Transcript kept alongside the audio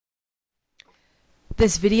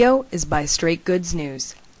This video is by Straight Goods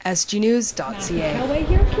News, SGNews.ca. Kellway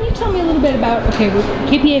here. Can you tell me a little bit about,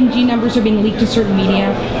 KPMG numbers are being leaked to certain media.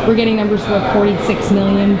 We're getting numbers for $46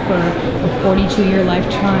 million for a 42-year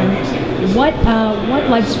lifetime. What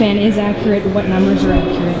lifespan is accurate? What numbers are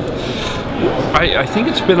accurate? I think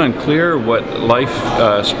it's been unclear what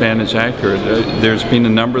lifespan is accurate. There's been a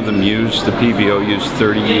number of them used. The PBO used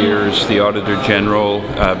 30 years. The Auditor General,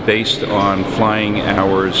 based on flying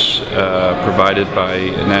hours provided by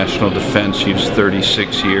National Defense, used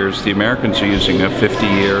 36 years. The Americans are using a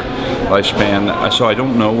 50-year lifespan. So I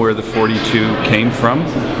don't know where the 42 came from.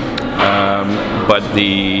 But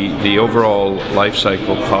the overall life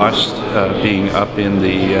cycle cost being up in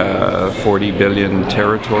the 40 billion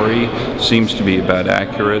territory seems to be about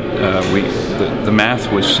accurate. The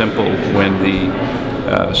math was simple when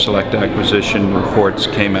the select acquisition reports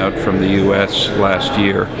came out from the U.S. last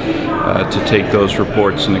year to take those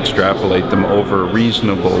reports and extrapolate them over a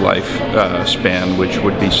reasonable life span, which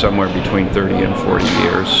would be somewhere between 30 and 40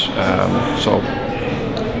 years.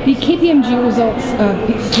 The KPMG results,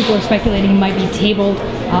 people are speculating, might be tabled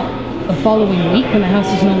the following week when the House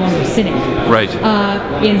is no longer sitting. Right.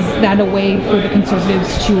 Is that a way for the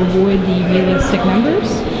Conservatives to avoid the realistic numbers?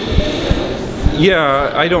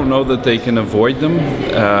 Yeah, I don't know that they can avoid them,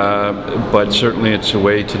 but certainly it's a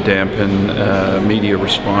way to dampen media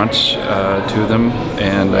response to them,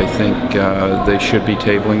 and I think they should be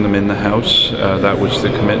tabling them in the House. That was the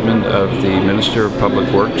commitment of the Minister of Public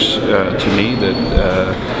Works to me,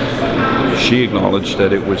 that she acknowledged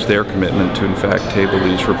that it was their commitment to in fact table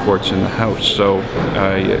these reports in the House. So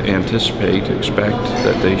I expect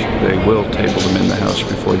that they will table them in the House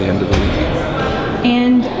before the end of the week.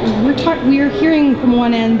 And we're hearing from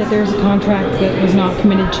one end that there's a contract that was not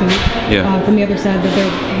committed to. Yeah. From the other side that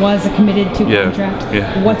there was a committed to contract.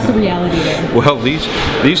 Yeah. What's the reality there? Well,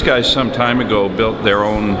 these guys some time ago built their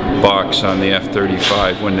own box on the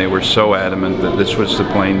F-35 when they were so adamant that this was the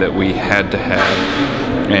plane that we had to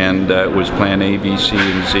have, and it was plan A, B, C,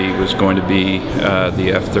 and Z was going to be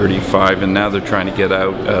the F-35, and now they're trying to get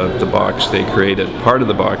out of the box they created. Part of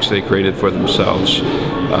the box they created for themselves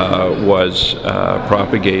was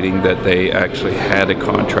propagating that they actually had a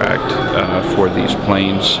contract for these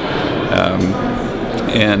planes,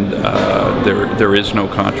 and there is no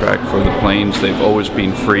contract for the planes. They've always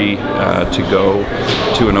been free to go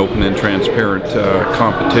to an open and transparent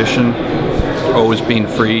competition, always been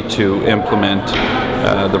free to implement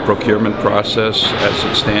the procurement process as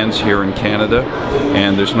it stands here in Canada,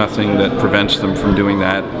 and there's nothing that prevents them from doing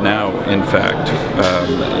that now. In fact,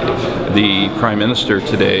 the Prime Minister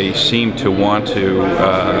today seemed to want to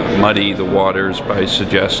muddy the waters by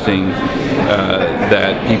suggesting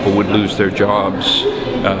that people would lose their jobs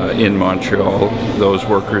in Montreal, those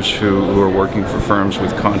workers who are working for firms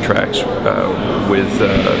with contracts with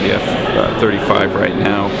the F-35 right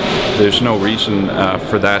now. There's no reason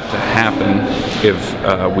for that to happen if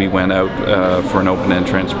we went out for an open and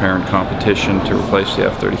transparent competition to replace the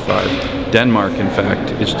F-35. Denmark, in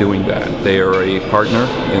fact, is doing that. They are a partner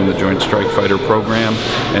in the Joint Strike Fighter program,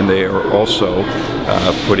 and they are also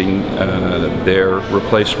putting their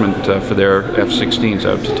replacement for their F-16s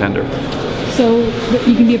out to tender. So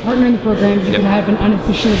you can be a partner in the program, you can have an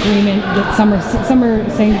unofficial agreement that some are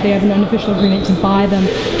saying that they have an unofficial agreement to buy them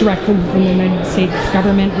directly from the United States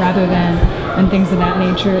government rather than and things of that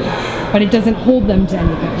nature, but it doesn't hold them to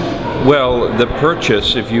anything. Well, the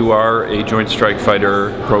purchase, if you are a Joint Strike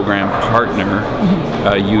Fighter program partner,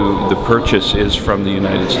 the purchase is from the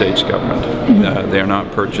United States government. They're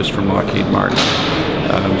not purchased from Lockheed Martin.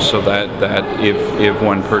 So that if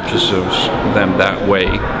one purchases them that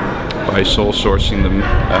way, by sole sourcing them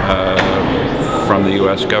from the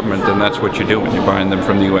U.S. government, then that's what you're doing. You're buying them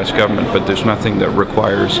from the U.S. government, but there's nothing that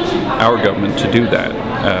requires our government to do that.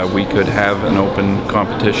 We could have an open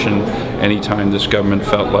competition anytime this government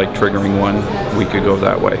felt like triggering one. We could go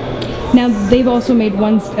that way. Now, they've also made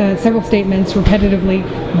several statements repetitively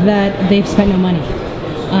that they've spent no money.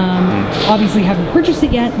 Obviously haven't purchased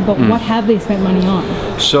it yet, but what have they spent money on?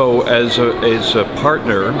 So as a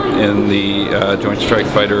partner in the Joint Strike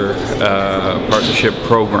Fighter Partnership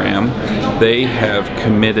Program, they have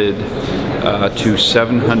committed to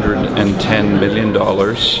 $710 million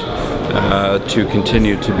to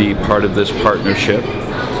continue to be part of this partnership,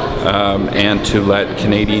 and to let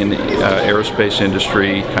Canadian aerospace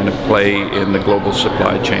industry kind of play in the global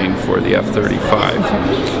supply chain for the F-35.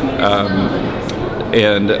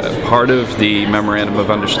 And part of the memorandum of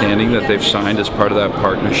understanding that they've signed as part of that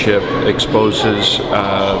partnership exposes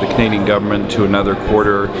the Canadian government to another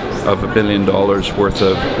 $250 million worth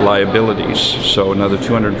of liabilities. So another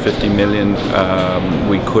 $250 million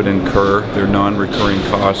we could incur. They're non-recurring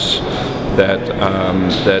costs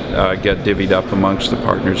that get divvied up amongst the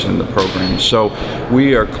partners in the program. So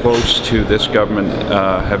we are close to this government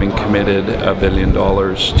having committed $1 billion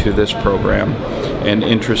to this program. And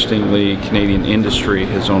interestingly, Canadian industry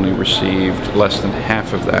has only received less than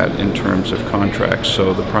half of that in terms of contracts.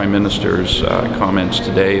 So the Prime Minister's comments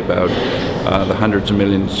today about the hundreds of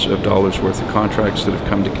millions of dollars worth of contracts that have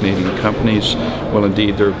come to Canadian companies, well,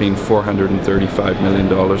 indeed, there have been $435 million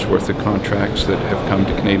worth of contracts that have come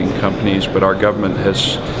to Canadian companies, but our government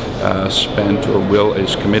has spent or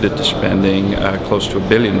is committed to spending close to $1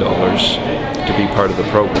 billion to be part of the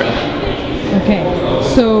program. Okay,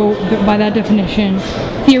 so by that definition,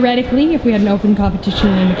 theoretically, if we had an open competition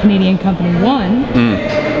and a Canadian company won,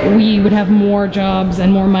 we would have more jobs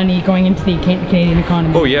and more money going into the Canadian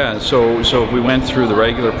economy. Oh yeah, so if we went through the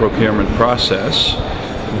regular procurement process,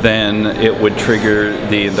 then it would trigger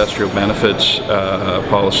the industrial benefits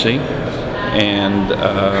policy, and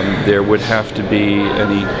there would have to be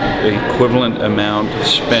an equivalent amount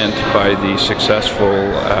spent by the successful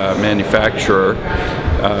manufacturer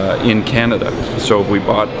in Canada. So if we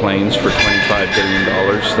bought planes for $25 billion,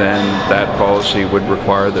 then that policy would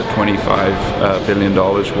require that $25 billion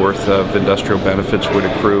worth of industrial benefits would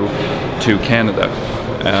accrue to Canada.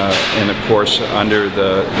 And of course, under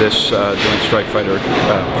this Joint Strike Fighter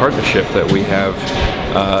partnership that we have,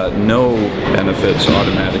 no benefits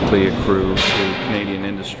automatically accrue to Canadian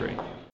industry.